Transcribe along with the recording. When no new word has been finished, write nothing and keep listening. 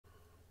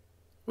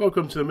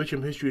Welcome to the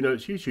Mitcham History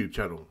Notes YouTube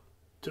channel.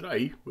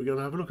 Today we're going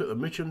to have a look at the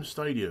Mitcham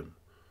Stadium.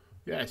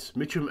 Yes,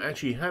 Mitcham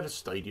actually had a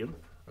stadium,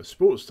 a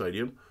sports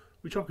stadium,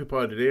 which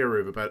occupied an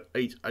area of about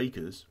 8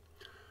 acres,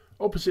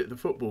 opposite the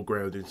football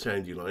ground in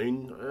Sandy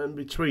Lane and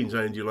between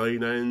Sandy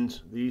Lane and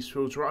the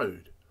Eastfields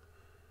Road.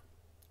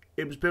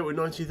 It was built in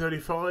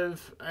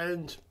 1935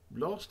 and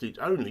lasted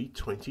only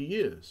 20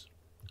 years.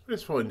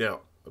 Let's find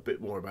out a bit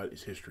more about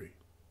its history.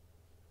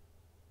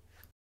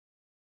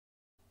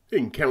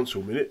 In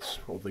council minutes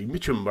of the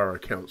Mitcham Borough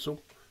Council,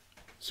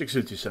 6th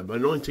of December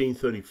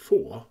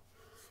 1934,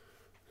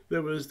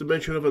 there was the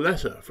mention of a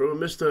letter from a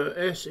Mr.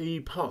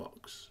 S.E.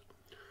 Parks,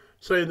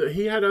 saying that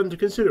he had under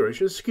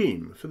consideration a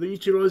scheme for the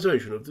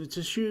utilisation of the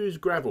disused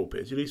gravel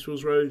pit at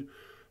Eastfields Road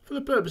for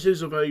the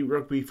purposes of a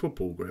rugby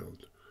football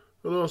ground,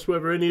 and asked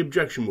whether any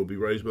objection would be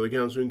raised by the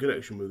council in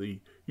connection with the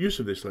use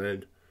of this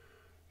land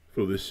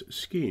for this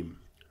scheme.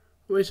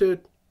 And they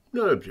said,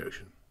 no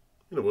objection.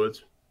 In other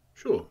words,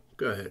 sure,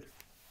 go ahead.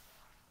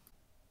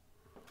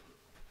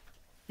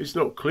 It's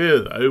not clear,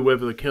 though,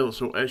 whether the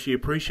council actually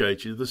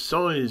appreciated the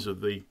size of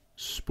the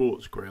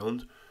sports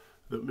ground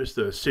that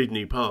Mr.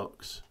 Sidney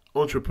Parks,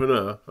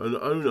 entrepreneur and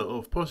owner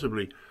of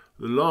possibly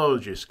the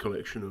largest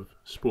collection of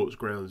sports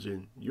grounds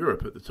in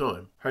Europe at the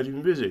time, had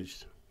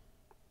envisaged.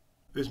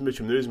 This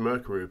Mitcham News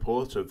Mercury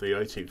report of the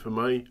 18th of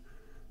May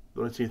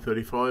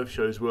 1935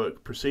 shows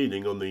work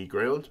proceeding on the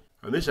ground,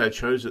 and this ad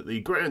shows that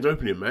the grand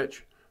opening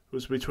match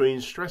was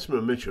between Streatham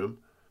and Mitcham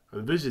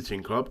and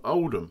visiting club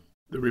Oldham.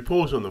 The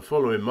report on the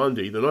following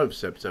Monday, the 9th of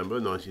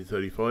September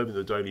 1935 in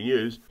the Daily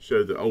News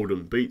showed that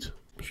Oldham beat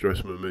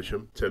Streatham and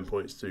Mitcham 10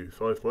 points to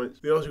 5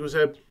 points. The article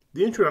said,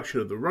 the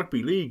introduction of the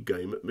Rugby League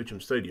game at Mitcham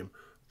Stadium,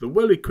 the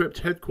well-equipped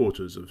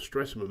headquarters of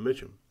Streatham and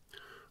Mitcham,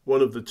 one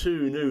of the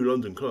two new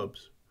London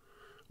clubs,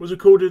 was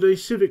accorded a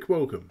civic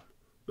welcome,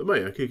 the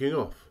mayor kicking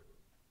off.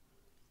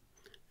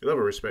 In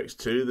other respects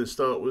too, the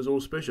start was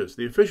auspicious,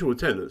 the official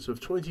attendance of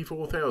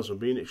 24,000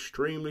 being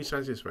extremely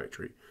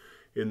satisfactory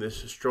in this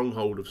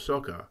stronghold of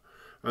soccer,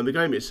 and the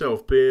game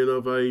itself being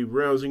of a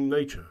rousing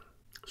nature.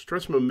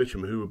 Streatham and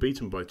Mitcham, who were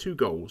beaten by 2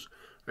 goals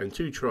and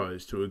 2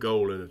 tries to a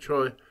goal and a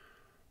try,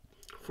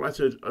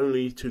 flattered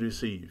only to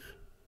deceive.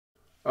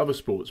 Other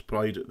sports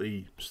played at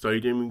the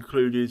stadium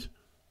included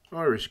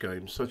Irish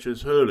games such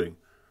as hurling.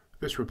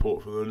 This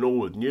report from the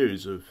Norwood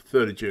News of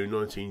 3rd June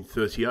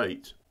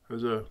 1938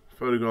 has a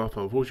photograph,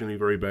 unfortunately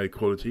very bad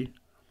quality,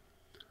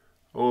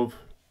 of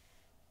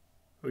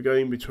a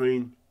game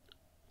between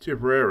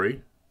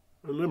Tipperary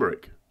and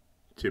Limerick.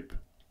 Tip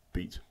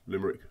beat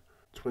Limerick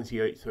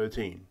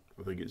 28-13,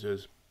 I think it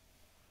says.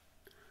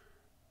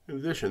 In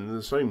addition, in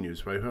the same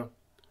newspaper,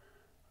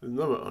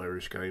 another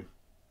Irish game.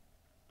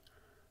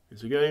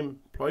 It's a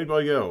game played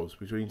by girls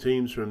between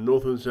teams from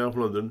North and South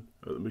London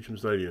at the Mitcham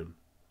Stadium.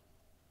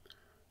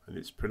 And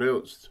it's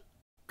pronounced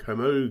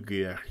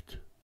Camogiacht,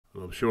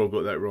 and I'm sure I've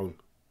got that wrong.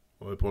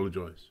 I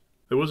apologise.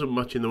 There wasn't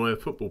much in the way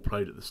of football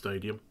played at the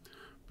stadium,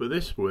 but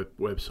this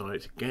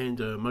website,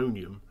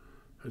 Gandermonium,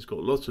 has got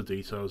lots of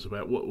details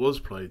about what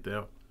was played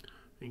there,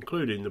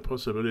 including the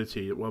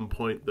possibility at one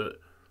point that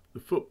the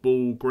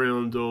football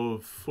ground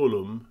of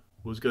Fulham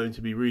was going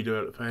to be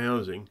redeveloped for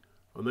housing,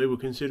 and they were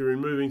considering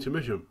moving to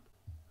Mitcham.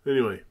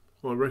 Anyway,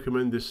 I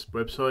recommend this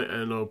website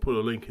and I'll put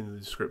a link in the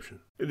description.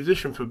 In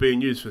addition for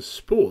being used for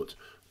sport,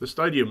 the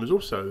stadium was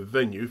also a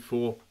venue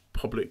for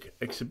public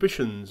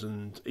exhibitions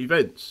and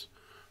events,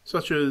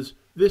 such as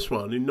this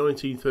one in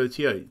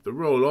 1938. The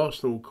Royal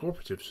Arsenal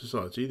Cooperative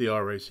Society, the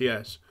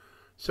RACS,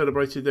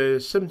 celebrated their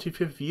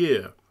 75th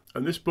year,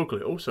 and this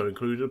booklet also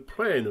included a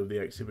plan of the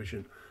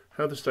exhibition,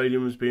 how the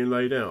stadium was being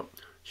laid out,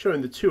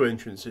 showing the 2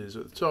 entrances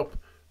at the top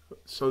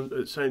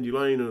at Sandy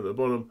Lane and at the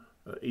bottom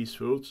at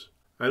Eastfields,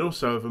 and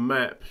also of a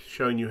map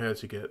showing you how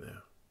to get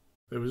there.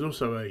 There was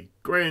also a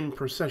grand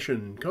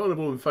procession,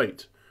 carnival and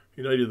fete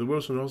in aid of the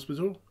Wilson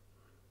Hospital.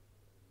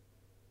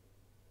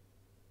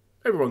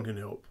 Everyone can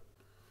help.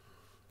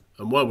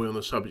 And while we're on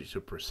the subject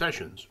of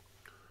processions,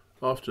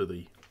 after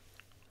the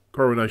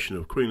Coronation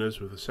of Queen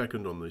Elizabeth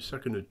II on the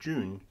 2nd of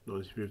June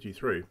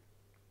 1953.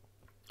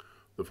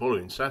 The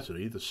following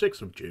Saturday, the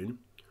 6th of June,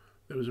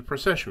 there was a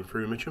procession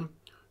through Mitcham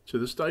to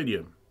the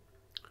stadium.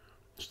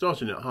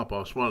 Starting at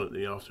 1:30 in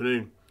the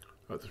afternoon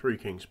at the Three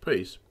Kings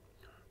Peace,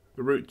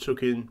 the route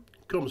took in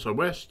Commissar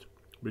West,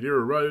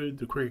 Madeira Road,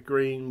 the Cricket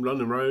Green,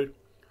 London Road,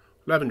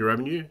 Lavender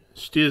Avenue,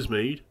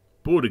 Steersmead,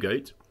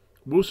 Bordergate,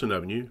 Wilson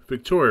Avenue,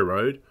 Victoria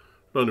Road,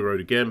 London Road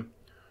again,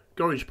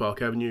 Gorringe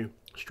Park Avenue,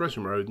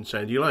 Streatham Road and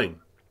Sandy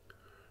Lane,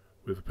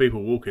 with the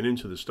people walking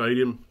into the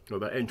stadium at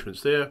that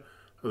entrance there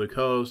and the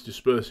cars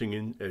dispersing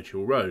in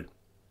Edgehill Road.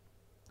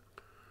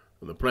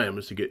 And the plan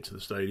was to get to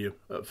the stadium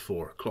at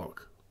 4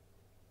 o'clock.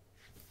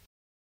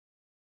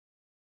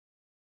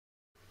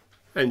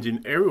 And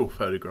in aerial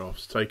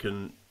photographs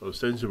taken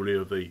ostensibly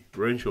of the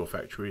Renshaw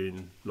factory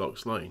in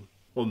Locks Lane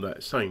on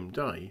that same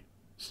day,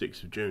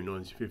 6th of June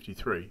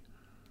 1953,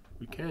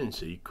 we can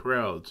see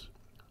crowds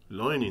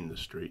lining the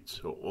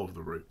streets of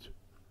the route.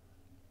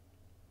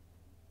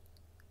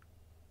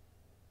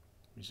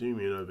 We zoom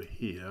in over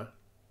here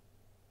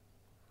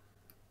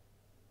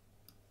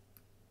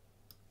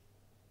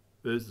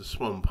There's the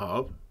Swan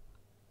pub.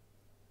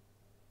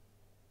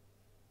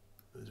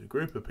 There's a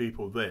group of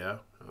people there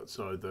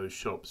outside those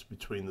shops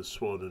between the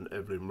Swan and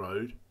Evelyn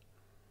Road.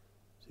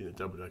 See the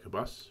double-decker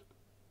bus.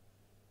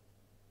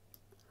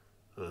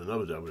 And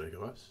another double-decker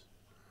bus.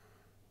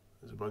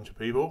 There's a bunch of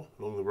people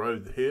along the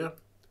road here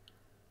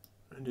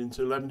and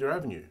into Lavender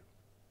Avenue,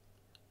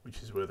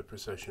 which is where the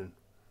procession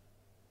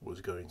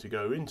was going to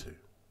go into.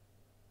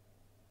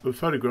 For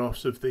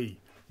photographs of the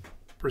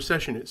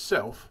procession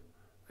itself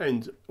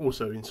and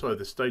also inside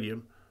the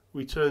stadium,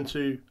 we turn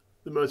to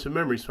the Merton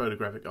Memories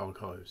photographic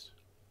archives.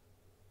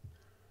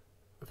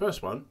 The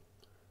first one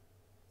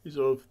is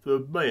of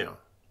the Mayor,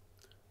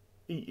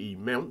 E.E.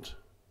 Mount,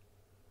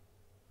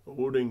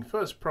 awarding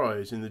first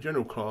prize in the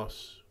general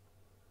class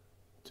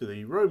to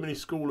the Romany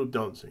School of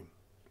Dancing.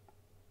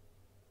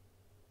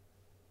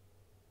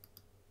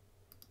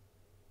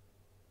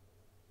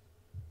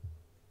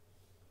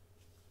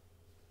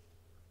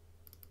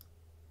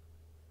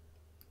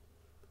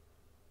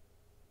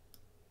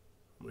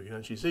 We can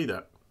actually see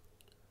that.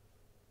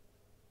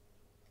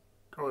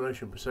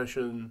 Coronation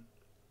procession,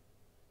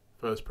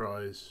 first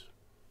prize.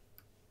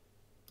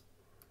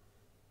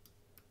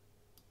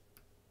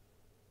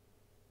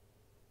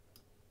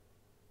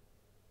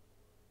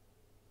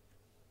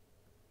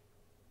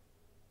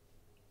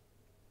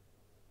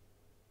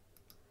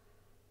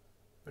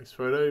 Next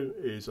photo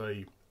is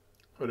a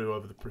photo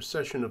of the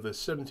procession of the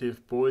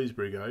 70th Boys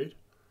Brigade,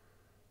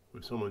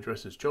 with someone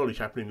dressed as Charlie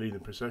Chaplin leading the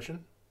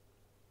procession.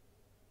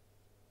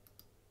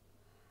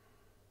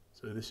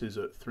 So this is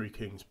at Three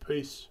Kings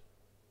Peace.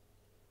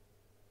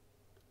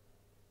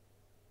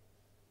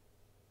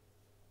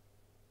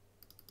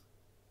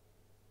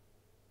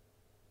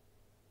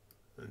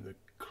 And the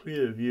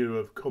clear view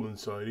of Common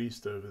Side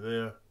East over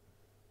there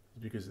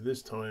is because at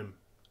this time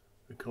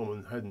the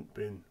Common hadn't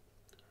been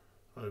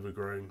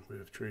overgrown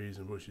with trees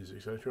and bushes,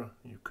 etc.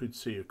 You could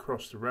see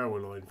across the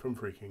railway line from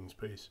Three Kings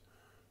Peace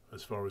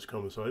as far as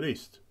Common Side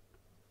East.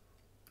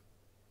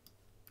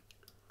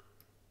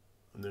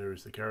 And there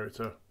is the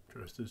character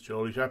dressed as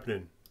Charlie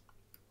Chaplin.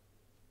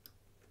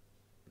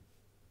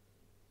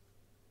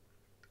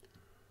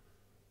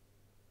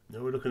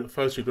 Now we're looking at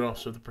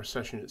photographs of the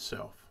procession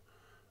itself,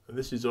 and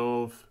this is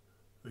of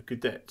the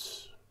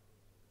cadets.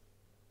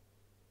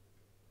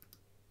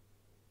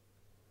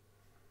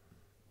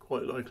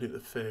 Quite likely at the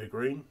Fair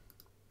Green.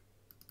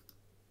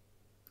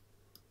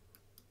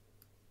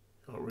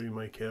 Can't really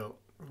make out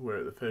where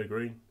at the Fair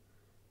Green.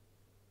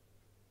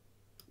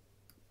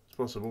 It's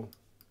possible.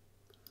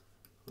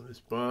 On this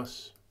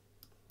bus,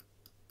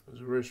 there's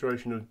a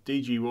registration of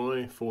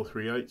DGY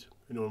 438.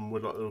 Anyone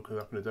would like to look it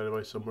up in a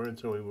database somewhere and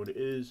tell me what it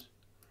is.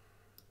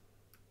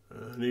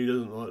 And he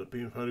doesn't like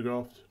being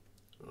photographed.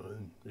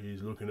 And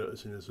he's looking at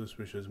us in a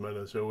suspicious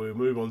manner. So we'll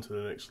move on to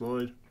the next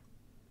slide.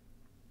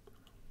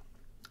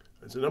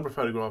 There's a number of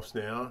photographs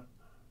now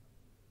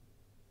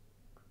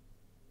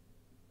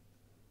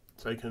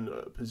taken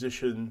at a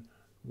position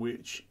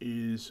which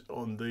is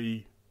on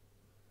the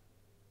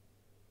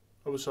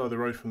other side of the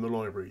road from the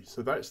library.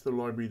 So that's the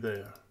library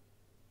there.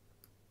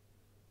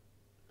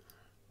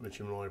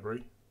 Mitcham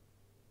Library.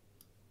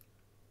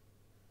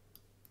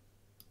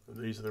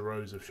 And these are the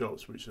rows of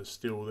shops which are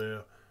still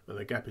there, and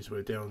the gap is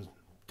where down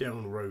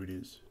road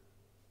is.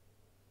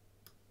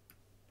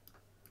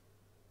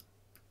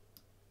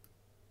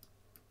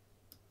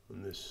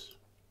 And this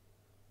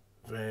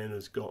van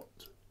has got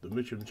the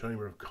Mitcham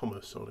Chamber of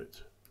Commerce on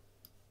it.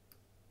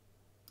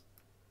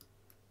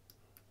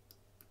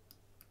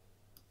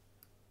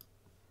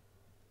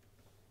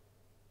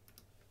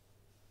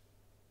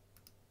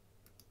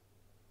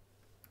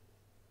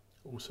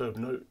 Also of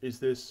note is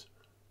this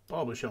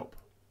barber shop,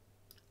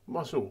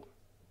 Muscle.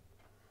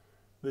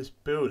 This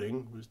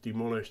building was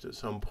demolished at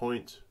some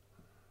point,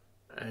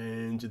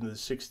 and in the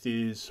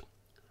 60s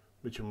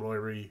Mitcham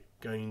Library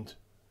gained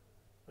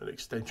an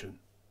extension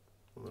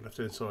on the left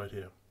hand side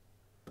here.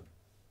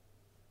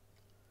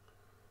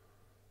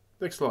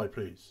 Next slide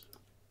please.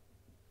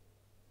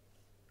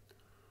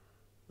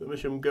 The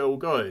Mitcham Girl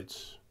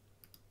Guides.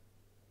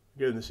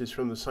 Again, this is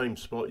from the same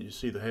spot. You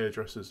see the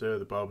hairdressers there,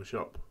 the barber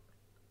shop.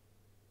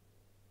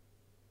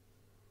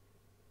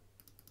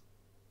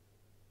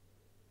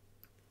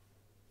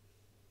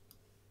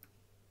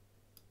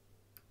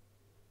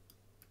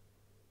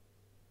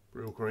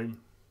 Real cream.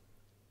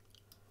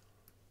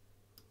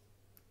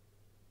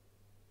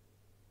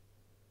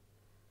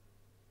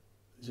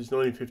 This is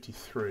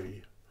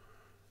 1953.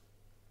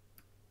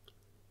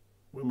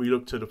 When we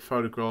looked at a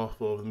photograph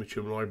of the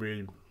Mitcham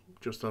Library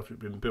just after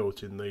it had been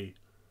built in the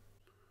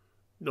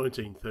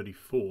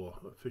 1934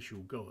 official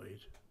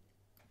guide,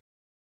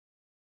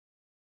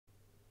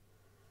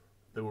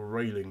 there were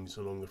railings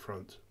along the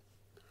front.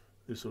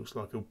 This looks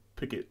like a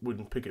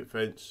wooden picket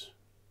fence.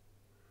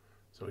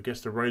 So I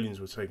guess the railings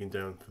were taken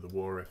down for the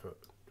war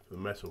effort, for the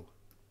metal.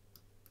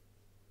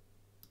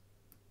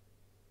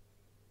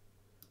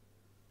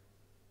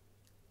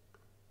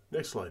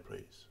 Next slide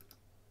please.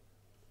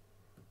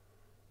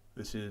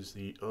 This is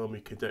the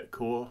Army Cadet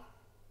Corps.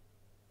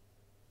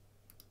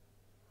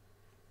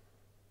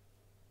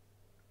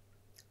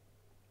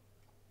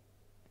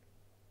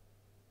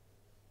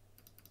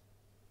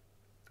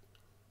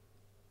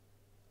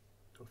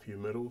 A few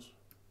medals.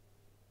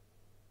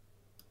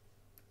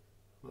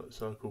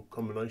 Motorcycle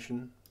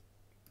combination.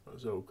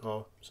 That's old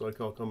car,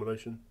 sidecar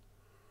combination.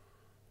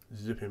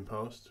 Zipping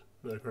past.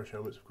 No crash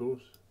helmets, of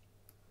course.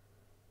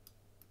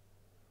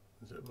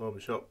 Is that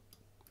barbershop?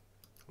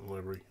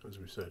 Library, as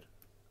we said.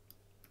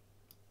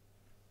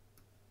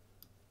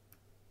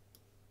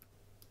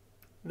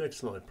 Next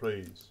slide,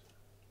 please.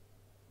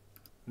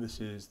 This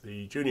is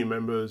the junior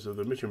members of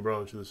the Mitcham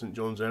branch of the St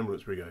John's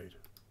Ambulance Brigade.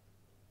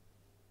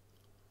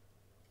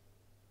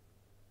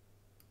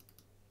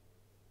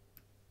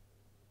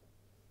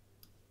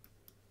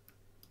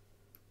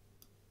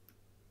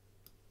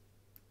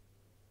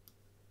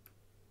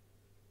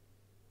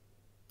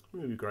 It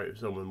would be great if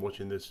someone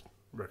watching this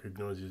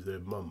recognises their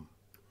mum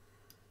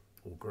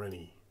or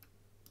granny.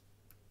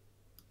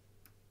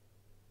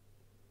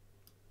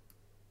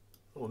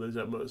 Oh, there's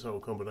that motorcycle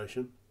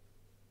combination.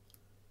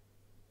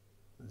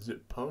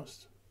 Zip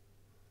past.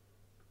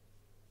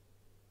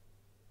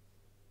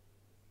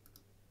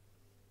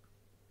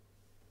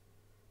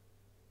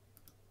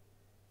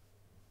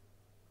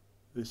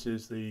 This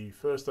is the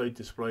first aid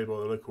display by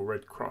the local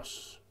Red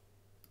Cross.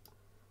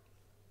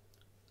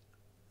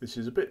 This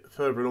is a bit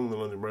further along the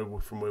London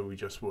Road from where we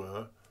just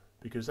were,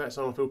 because that's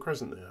Arnfield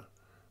Crescent there.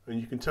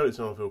 And you can tell it's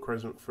Arnfield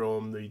Crescent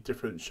from the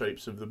different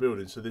shapes of the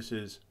building. So this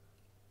is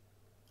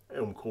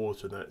Elm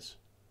Court and that's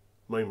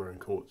Maymer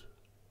Court.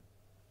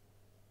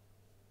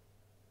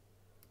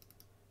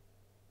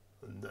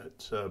 And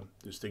that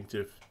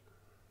distinctive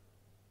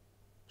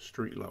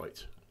street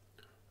light.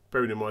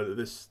 Bearing in mind that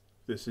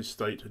this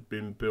estate had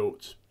been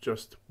built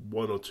just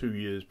 1 or 2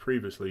 years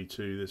previously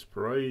to this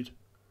parade.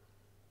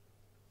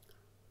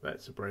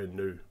 That's a brand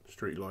new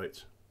street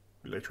light,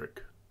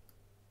 electric.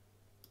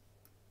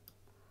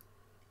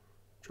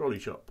 Trolley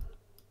shop.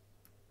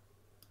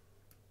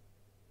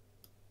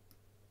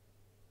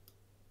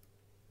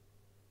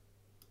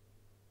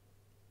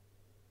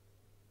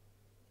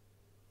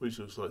 Which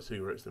looks like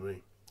cigarettes to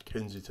me.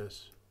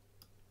 Kensitas.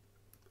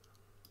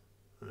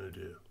 Oh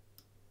dear.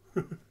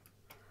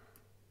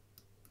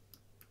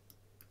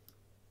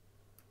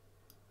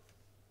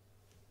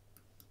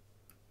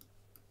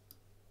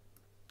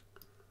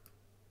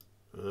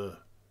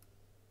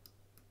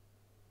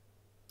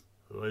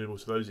 Available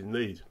to those in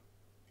need.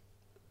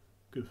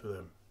 Good for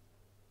them.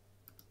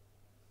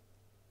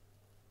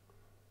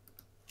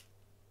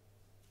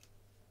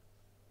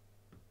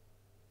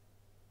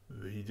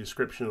 The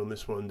description on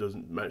this one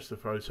doesn't match the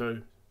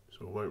photo,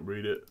 so I won't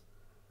read it.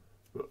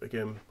 But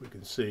again, we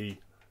can see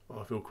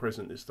Arnfield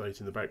Crescent Estate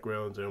in the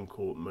background, Elm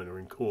Court,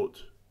 Maymer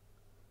Court,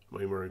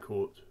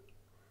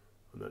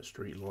 and that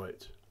street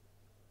light.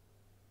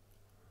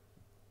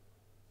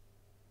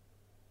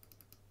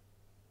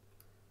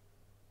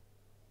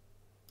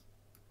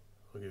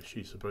 I guess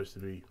she's supposed to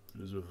be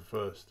Elizabeth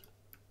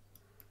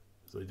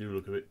I. They do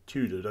look a bit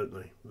Tudor, don't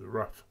they? With a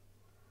ruff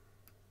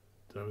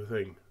type of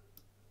thing.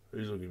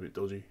 He's looking a bit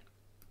dodgy.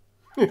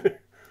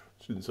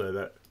 Shouldn't say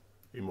that.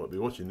 He might be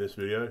watching this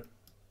video.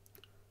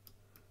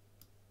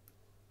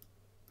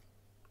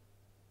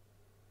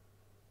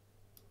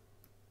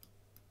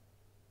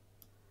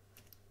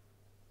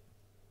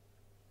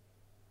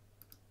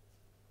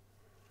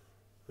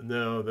 And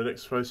now the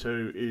next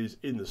photo is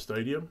in the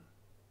stadium.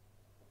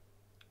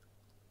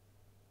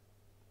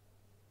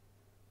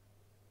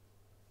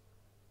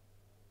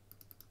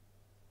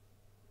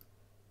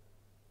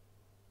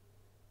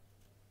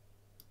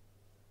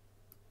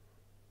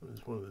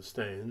 There's one of the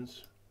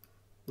stands.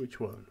 Which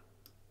one?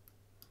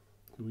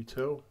 Can we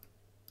tell?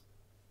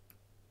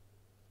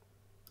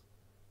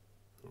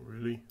 Not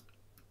really.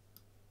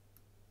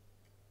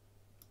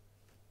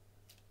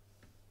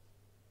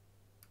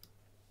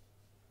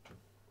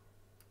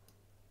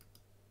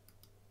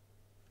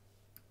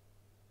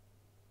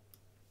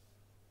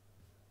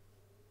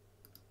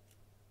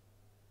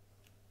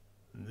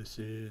 And this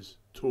is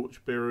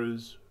torch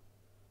bearers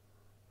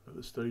at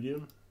the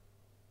stadium.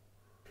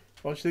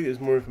 I actually think there's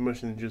more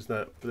information than just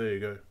that, but there you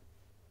go.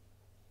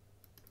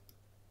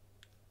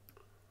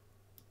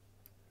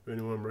 If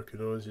anyone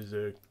recognises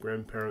their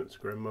grandparents,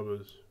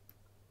 grandmothers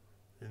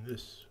in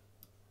this,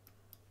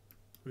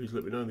 please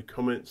let me know in the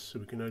comments so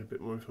we can add a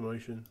bit more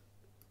information.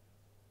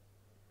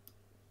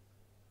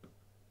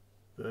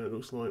 That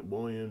looks like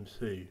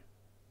YMC.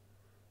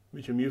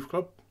 Mitcham Youth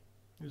Club?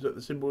 Is that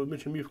the symbol of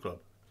Mitcham Youth Club?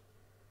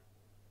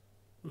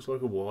 Looks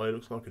like a Y,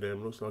 looks like an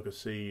M, looks like a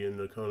C, and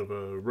a kind of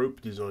a rope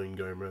design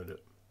going around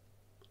it.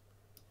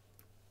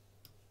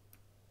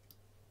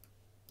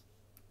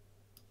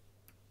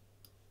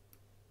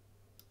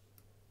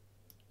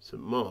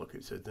 St Mark,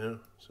 it said there.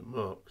 St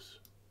Mark's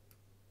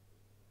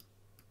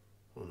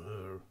on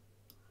her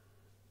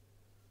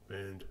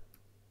band.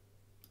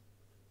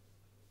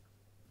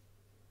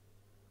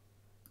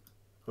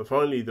 And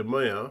finally, the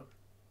Mayor,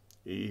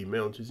 E.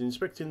 Mount, is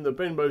inspecting the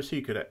Benbow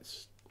Sea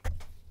Cadets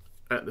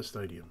at the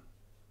stadium.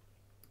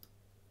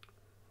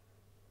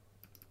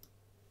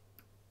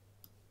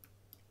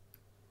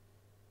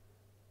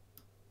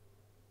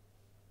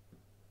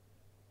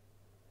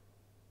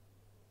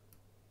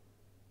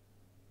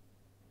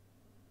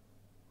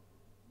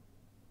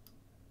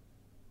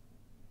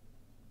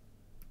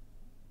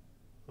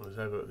 Let's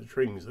have the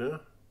strings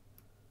there.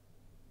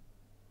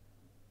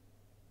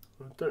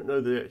 I don't know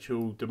the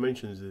actual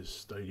dimensions of this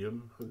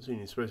stadium. I haven't seen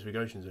any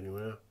specifications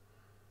anywhere.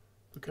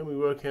 But can we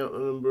work out the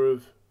number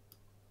of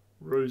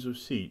rows of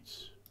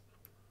seats?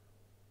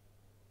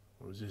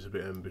 Or is this a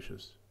bit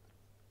ambitious?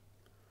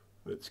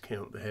 Let's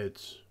count the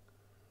heads.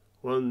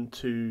 1,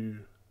 2,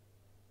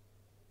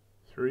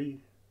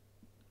 3,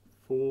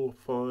 4,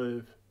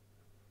 5.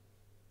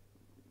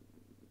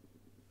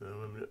 No,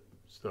 1 minute.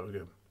 Start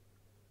again.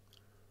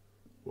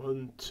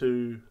 1,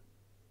 2,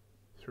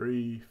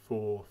 3,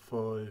 4,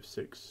 5,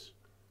 6,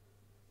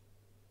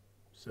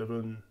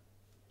 7,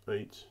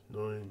 8,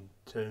 9,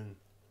 10,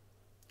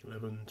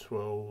 11,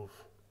 12,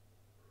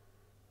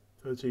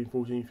 13,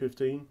 14,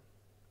 15.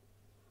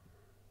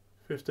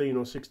 15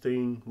 or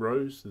 16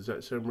 rows. Does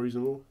that sound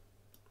reasonable?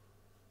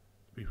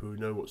 People who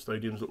know what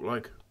stadiums look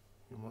like,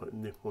 you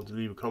might want to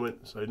leave a comment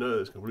and say no,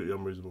 that's completely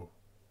unreasonable.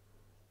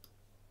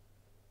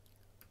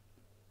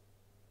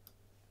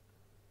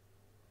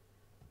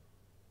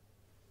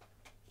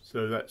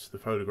 So that's the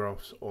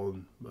photographs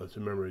on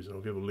Merton Memories, and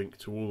I'll give a link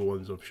to all the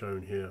ones I've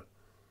shown here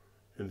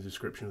in the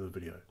description of the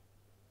video.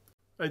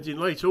 And in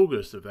late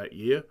August of that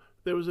year,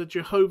 there was a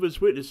Jehovah's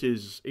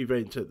Witnesses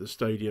event at the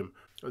stadium,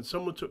 and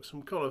someone took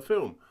some colour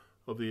film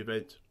of the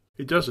event.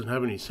 It doesn't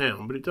have any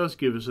sound, but it does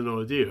give us an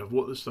idea of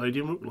what the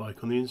stadium looked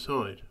like on the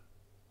inside.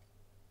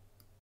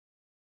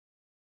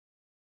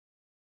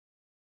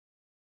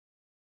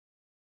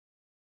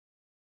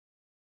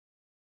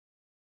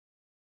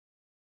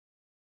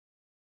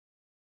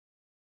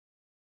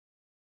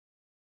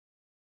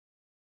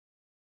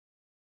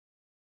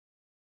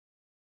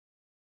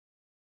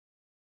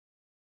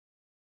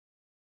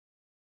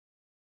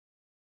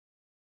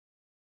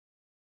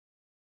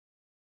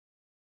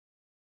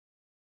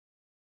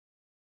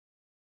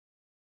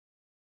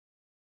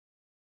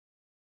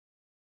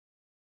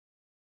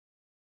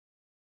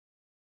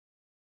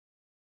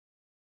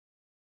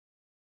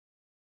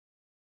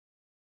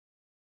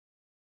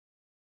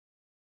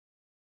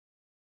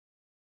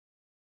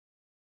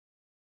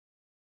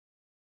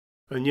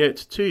 And yet,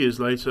 2 years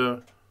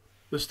later,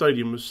 the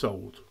stadium was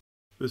sold.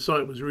 The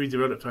site was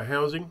redeveloped for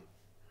housing,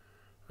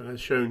 and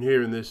as shown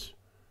here in this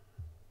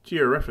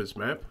georeference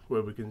map,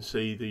 where we can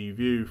see the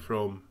view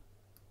from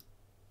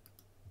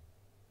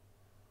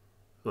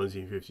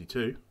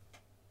 1952.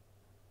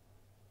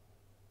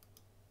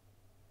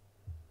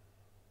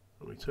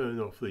 And we turn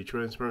off the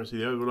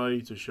transparency of the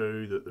overlay to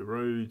show that the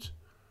roads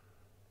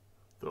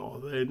that are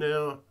there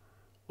now: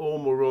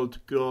 Ormerod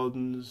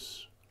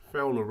Gardens,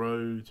 Fowler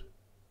Road,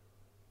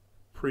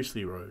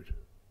 Priestley Road,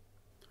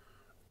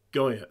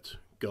 Guyot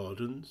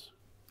Gardens,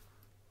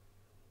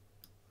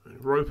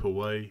 and Roper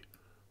Way,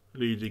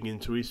 leading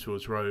into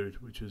Eastfields Road,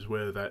 which is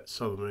where that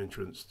southern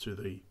entrance to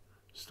the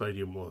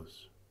stadium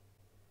was.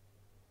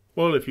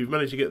 Well, if you've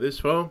managed to get this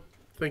far,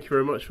 thank you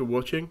very much for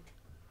watching.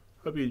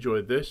 Hope you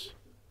enjoyed this.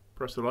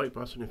 Press the like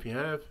button if you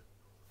have,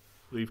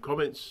 leave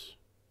comments,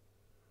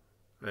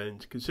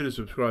 and consider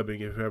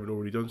subscribing if you haven't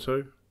already done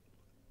so.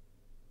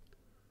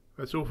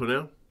 That's all for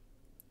now.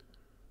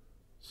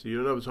 See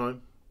you another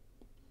time.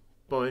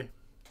 Bye.